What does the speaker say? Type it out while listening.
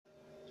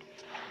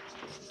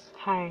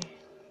Hi,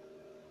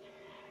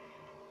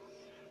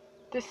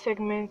 this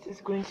segment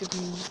is going to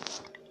be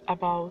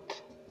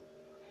about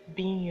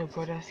being your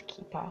brother's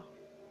keeper,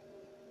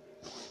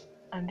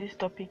 and this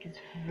topic is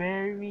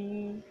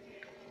very,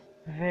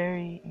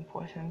 very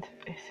important,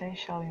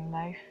 essential in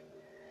life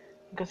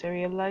because I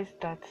realized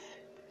that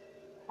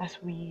as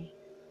we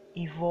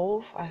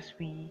evolve, as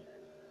we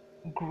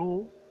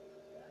grow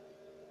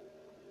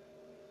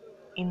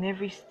in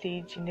every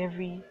stage, in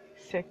every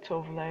sector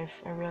of life,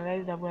 I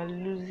realized that we're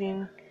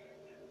losing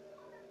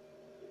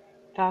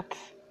that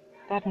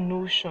that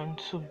notion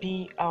to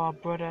be our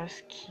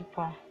brother's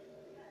keeper,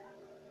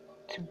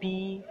 to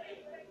be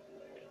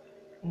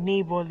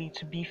neighborly,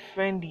 to be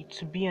friendly,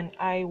 to be an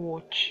eye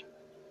watch.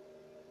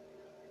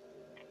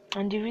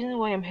 And the reason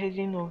why I'm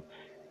heading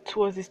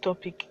towards this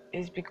topic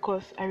is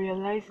because I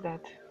realize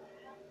that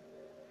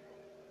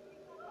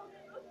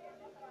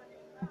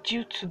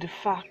due to the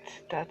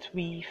fact that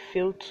we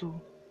fail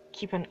to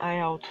keep an eye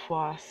out for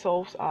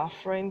ourselves, our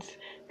friends,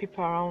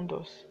 people around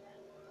us,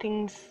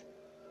 things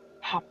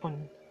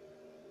happen.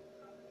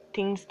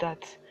 Things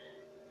that,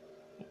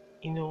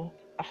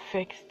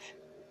 affect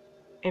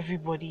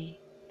everybody,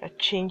 that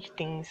change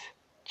things,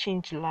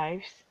 change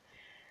lives.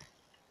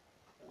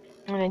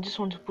 And I just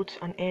want to put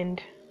an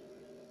end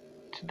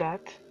to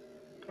that.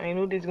 I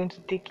know there's going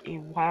to take a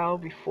while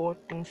before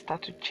things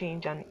start to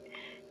change and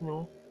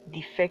the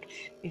effect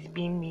is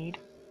being made,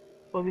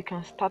 but we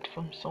can start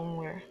from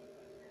somewhere.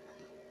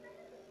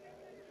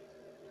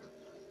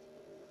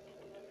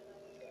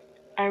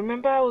 I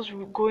remember I was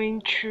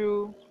going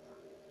through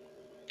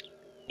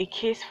a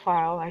case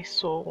file I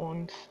saw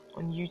once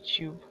on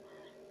YouTube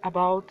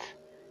about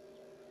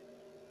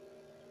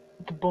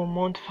the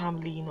Beaumont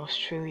family in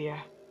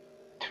Australia.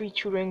 3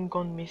 children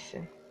gone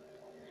missing.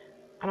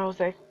 And I was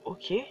like,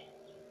 okay,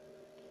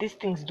 these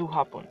things do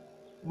happen.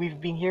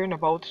 We've been hearing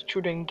about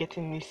children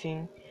getting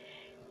missing,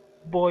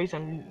 boys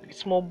and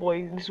small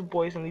boys, little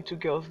boys and little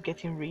girls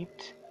getting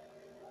raped.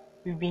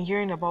 We've been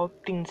hearing about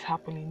things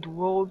happening. The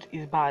world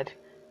is bad.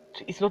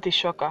 It's not a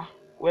shocker.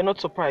 We're not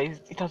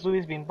surprised. It has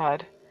always been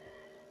bad.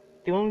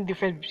 The only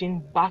difference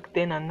between back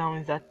then and now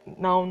is that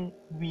now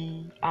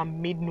we are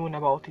made known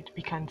about it.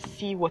 We can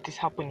see what is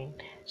happening.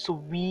 So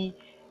we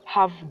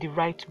have the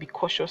right to be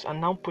cautious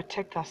and now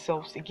protect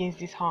ourselves against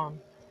this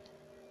harm.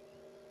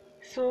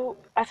 So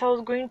as I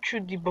was going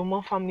through the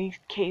Beaumont family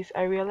case,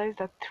 I realized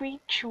that 3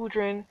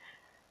 children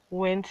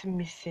went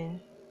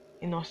missing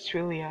in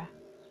Australia.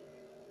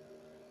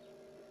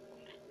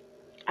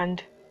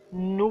 And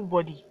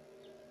nobody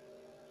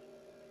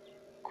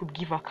could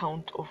give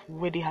account of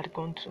where they had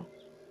gone to.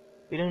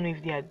 We don't know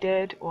if they are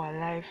dead or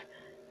alive.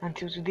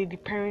 Until today, the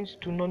parents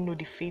do not know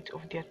the fate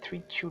of their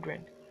 3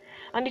 children.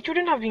 And the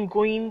children have been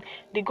going,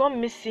 they got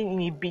missing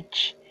in a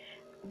beach.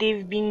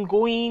 They've been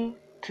going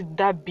to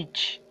that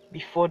beach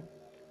before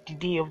the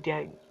day of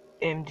their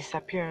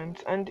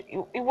disappearance. And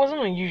it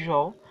wasn't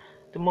unusual.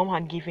 The mom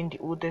had given the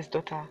oldest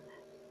daughter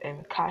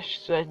cash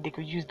so that they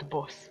could use the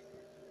bus.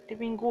 They've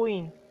been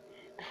going.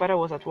 The father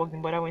was at work, the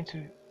mother went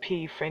to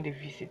pay a friend a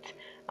visit,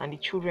 and the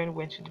children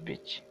went to the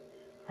beach,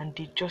 and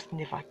they just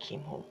never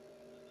came home.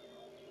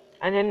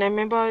 And then I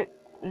remember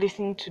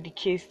listening to the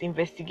case, the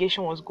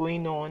investigation was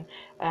going on,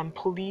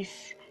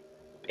 police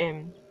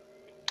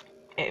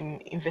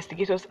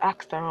investigators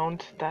asked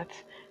around that,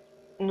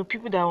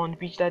 people that were on the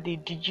beach that day,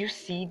 did you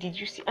see?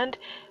 And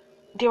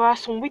there are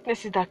some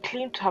witnesses that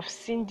claim to have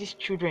seen these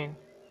children.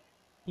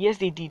 Yes,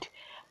 they did.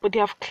 But they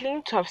have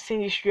claimed to have seen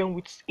these children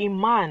with a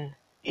man,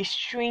 a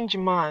strange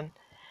man.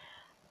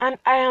 And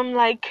I am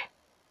like,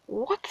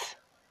 what?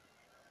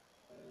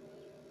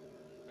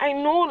 I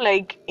know,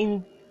 like,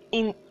 in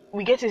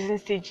we get to a certain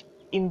stage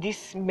in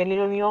this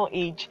millennial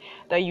age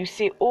that you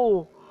say,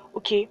 oh,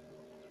 okay,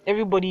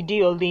 everybody do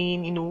your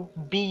lane,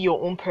 be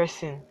your own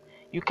person.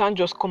 You can't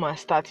just come and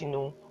start,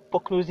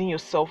 poke-nosing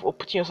yourself or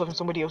putting yourself in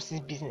somebody else's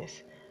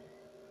business.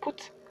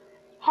 But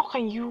how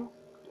can you?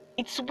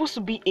 It's supposed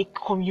to be a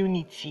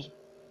community.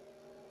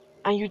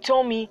 And you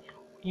tell me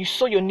you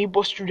saw your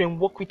neighbor's children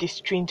walk with a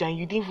stranger and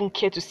you didn't even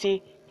care to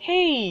say,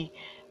 hey,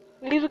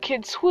 little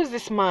kids, who is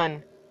this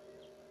man?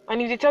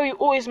 And if they tell you,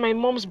 oh, it's my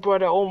mom's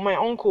brother or my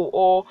uncle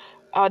or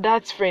our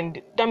dad's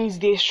friend, that means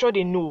they're sure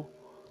they know.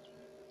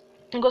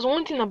 Because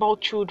one thing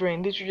about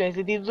children, these children, is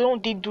that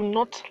they do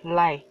not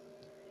lie.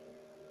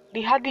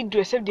 They hardly do,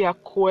 except they are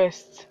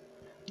coerced.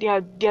 They are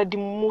the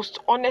most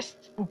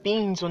honest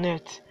beings on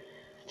earth.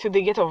 So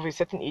they get of a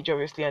certain age,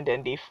 obviously, and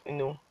then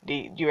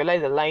they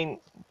realize the lying,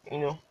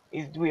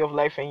 is the way of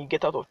life, and you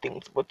get out of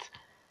things. But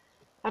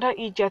at that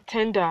age, they're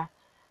tender,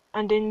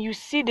 and then you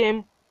see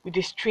them with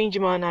a strange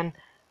man, and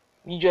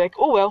you're like,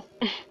 oh well,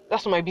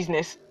 that's not my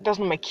business. That's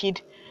not my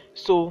kid,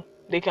 so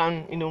they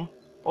can,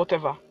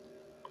 whatever.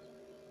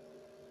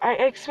 I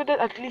expected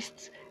at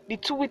least the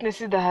 2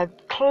 witnesses that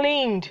had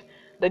claimed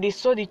that they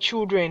saw the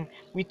children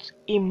with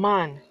a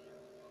man.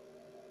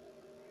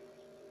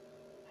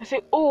 I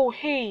said, oh,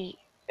 hey,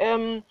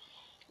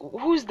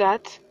 who's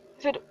that?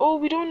 I said, oh,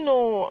 we don't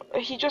know.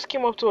 He just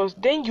came up to us.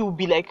 Then you'll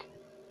be like,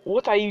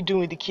 what are you doing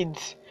with the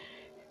kids?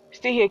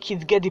 stay here,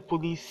 kids, get the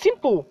police.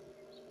 Simple.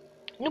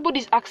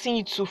 Nobody's asking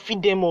you to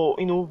feed them or,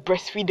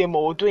 breastfeed them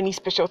or do any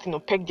special thing or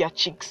peck their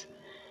cheeks.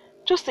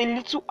 Just a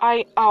little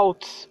eye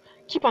out.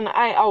 Keep an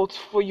eye out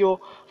for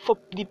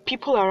the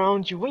people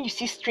around you. When you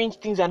see strange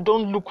things and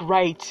don't look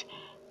right,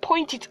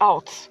 point it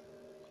out.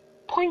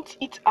 Point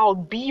it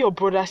out. Be your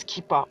brother's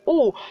keeper.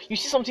 Oh, you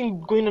see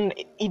something going on,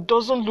 it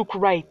doesn't look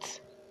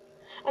right.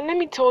 And let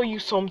me tell you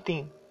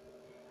something.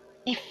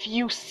 If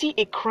you see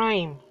a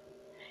crime,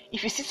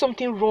 if you see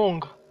something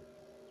wrong,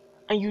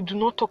 and you do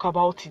not talk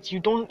about it, you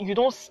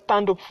don't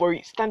stand up for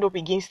it, stand up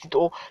against it,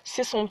 or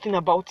say something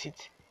about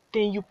it,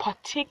 then you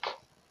partake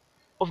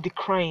of the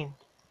crime.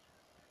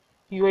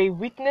 You are a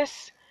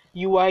witness.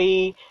 You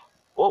are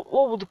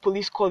what would the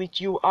police call it?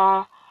 You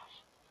are,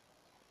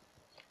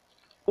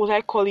 what would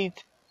I call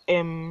it?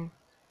 An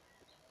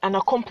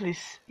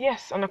accomplice.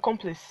 Yes, an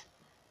accomplice.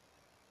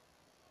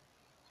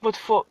 But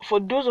for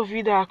those of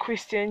you that are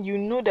Christian, you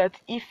know that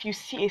if you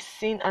see a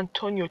sin and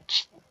turn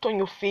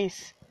your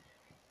face,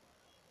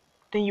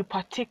 then you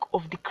partake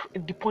of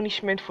the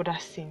punishment for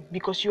that sin,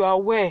 because you are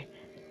aware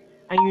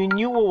and you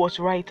knew what was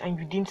right and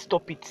you didn't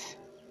stop it.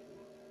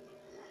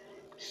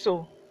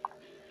 So,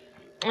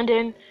 and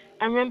then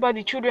I remember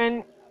the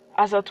children,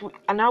 as an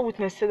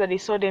eyewitness said that they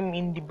saw them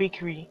in the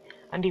bakery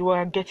and they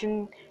were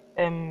getting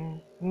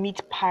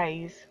meat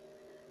pies.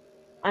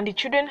 And the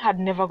children had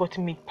never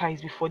gotten meat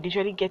pies before. They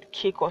usually get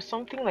cake or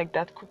something like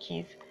that,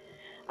 cookies.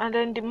 And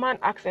then the man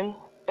asked them,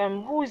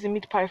 who is the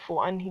meat pie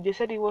for? And they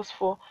said it was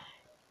for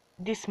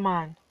this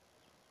man.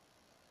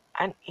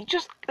 And it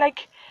just,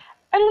 like,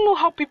 I don't know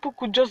how people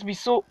could just be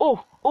so,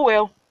 oh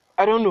well,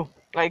 I don't know.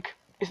 Like,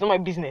 it's not my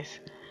business.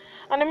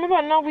 And I remember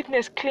an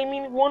eyewitness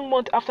claiming 1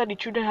 month after the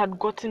children had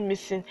gotten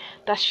missing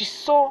that she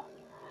saw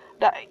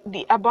that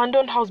the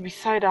abandoned house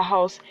beside her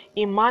house,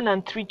 a man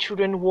and 3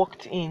 children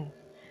walked in.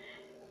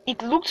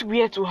 It looked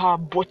weird to her,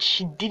 but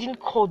she didn't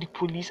call the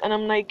police. And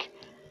I'm like,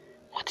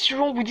 what is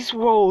wrong with this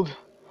world?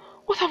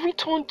 What have we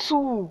turned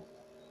to?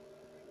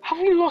 Have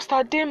we lost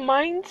our damn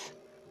minds?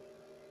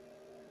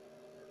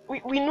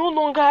 We no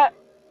longer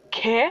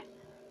care?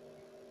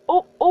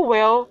 Oh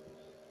well,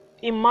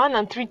 a man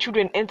and 3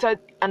 children entered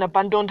an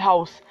abandoned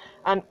house,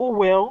 and oh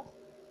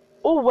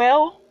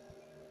well.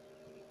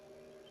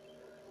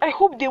 I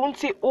hope they won't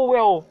say oh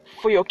well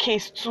for your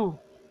case too,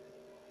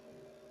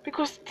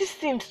 because this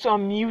seems to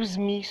amuse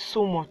me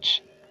so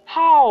much.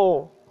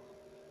 How?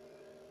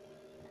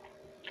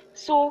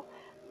 So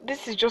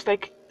this is just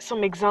like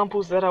some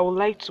examples that I would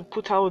like to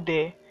put out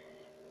there.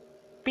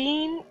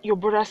 Being your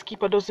brother's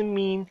keeper doesn't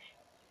mean,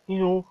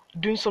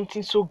 doing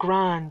something so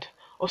grand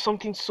or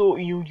something so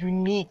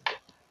unique.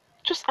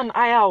 Just an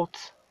eye out.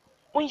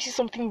 When you see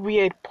something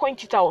weird,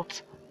 point it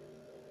out.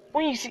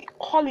 When you see,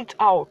 call it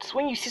out.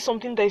 When you see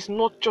something that is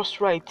not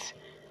just right.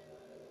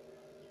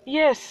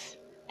 Yes,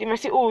 they might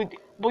say, oh,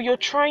 but you're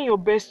trying your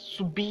best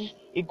to be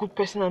a good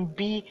person and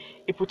be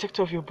a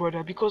protector of your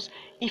brother, because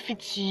if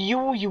it's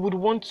you, you would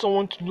want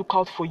someone to look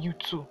out for you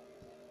too.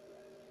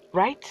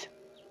 Right?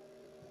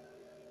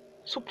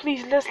 So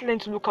please, let's learn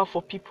to look out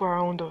for people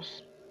around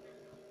us.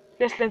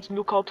 Let's learn to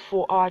look out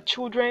for our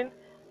children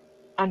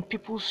and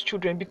people's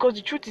children, because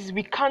the truth is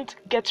we can't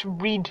get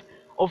rid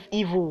of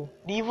evil.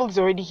 The evil is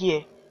already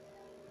here,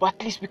 but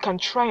at least we can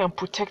try and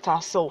protect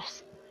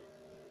ourselves.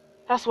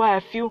 That's why I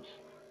feel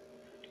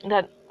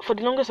that for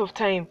the longest of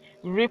time,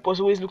 rape was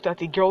always looked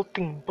at a girl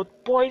thing, but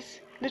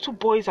little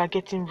boys are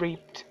getting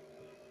raped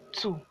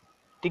too.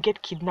 They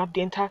get kidnapped,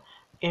 they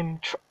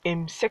enter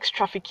sex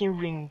trafficking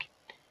ring.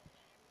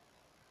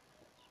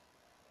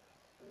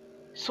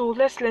 So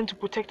let's learn to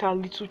protect our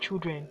little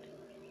children,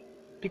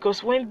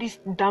 because when this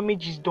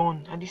damage is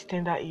done at this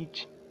tender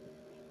age,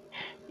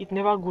 it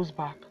never goes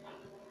back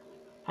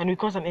and it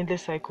becomes an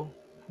endless cycle.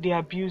 They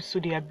abuse, so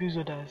they abuse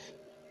others.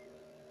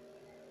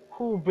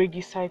 Who will break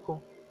this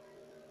cycle?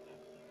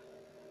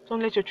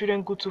 Don't let your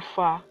children go too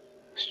far,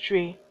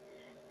 stray.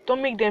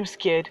 Don't make them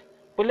scared,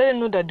 but let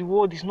them know that the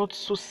world is not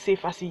so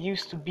safe as it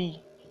used to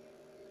be.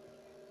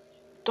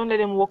 Don't let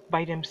them walk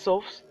by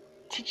themselves.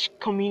 Teach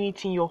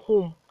community in your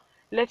home.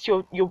 Let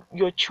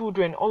your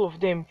children, all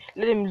of them,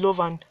 let them love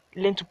and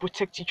learn to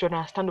protect each other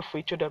and stand up for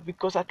each other,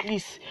 because at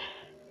least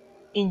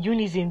in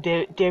unison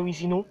there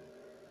is,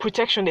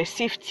 protection, there's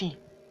safety.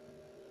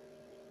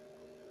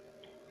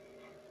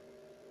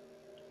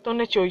 Don't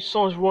let your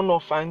sons run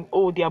off and,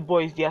 oh, they are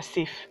boys, they are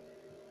safe.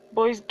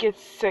 Boys get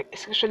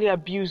sexually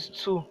abused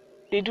too.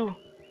 They do.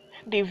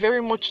 They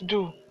very much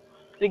do.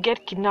 They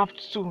get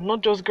kidnapped too,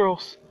 not just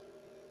girls.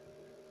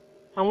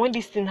 And when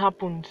this thing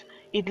happens,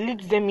 it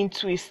leads them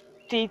into a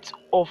state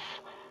of,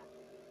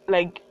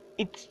 like,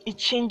 it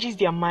changes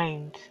their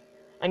mind.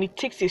 And it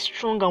takes a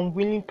strong and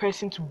willing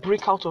person to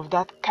break out of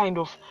that kind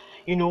of,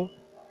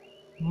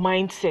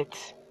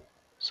 mindset.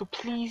 So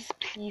please,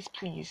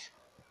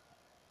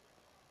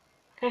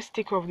 let's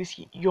take care of these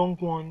young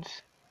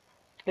ones.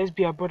 Let's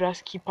be our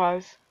brother's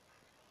keepers.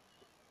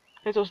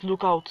 Let us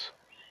look out.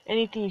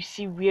 Anything you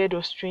see weird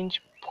or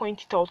strange,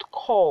 point it out.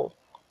 Call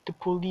the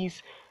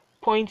police.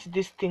 Point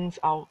these things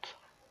out.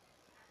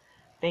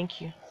 Thank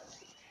you.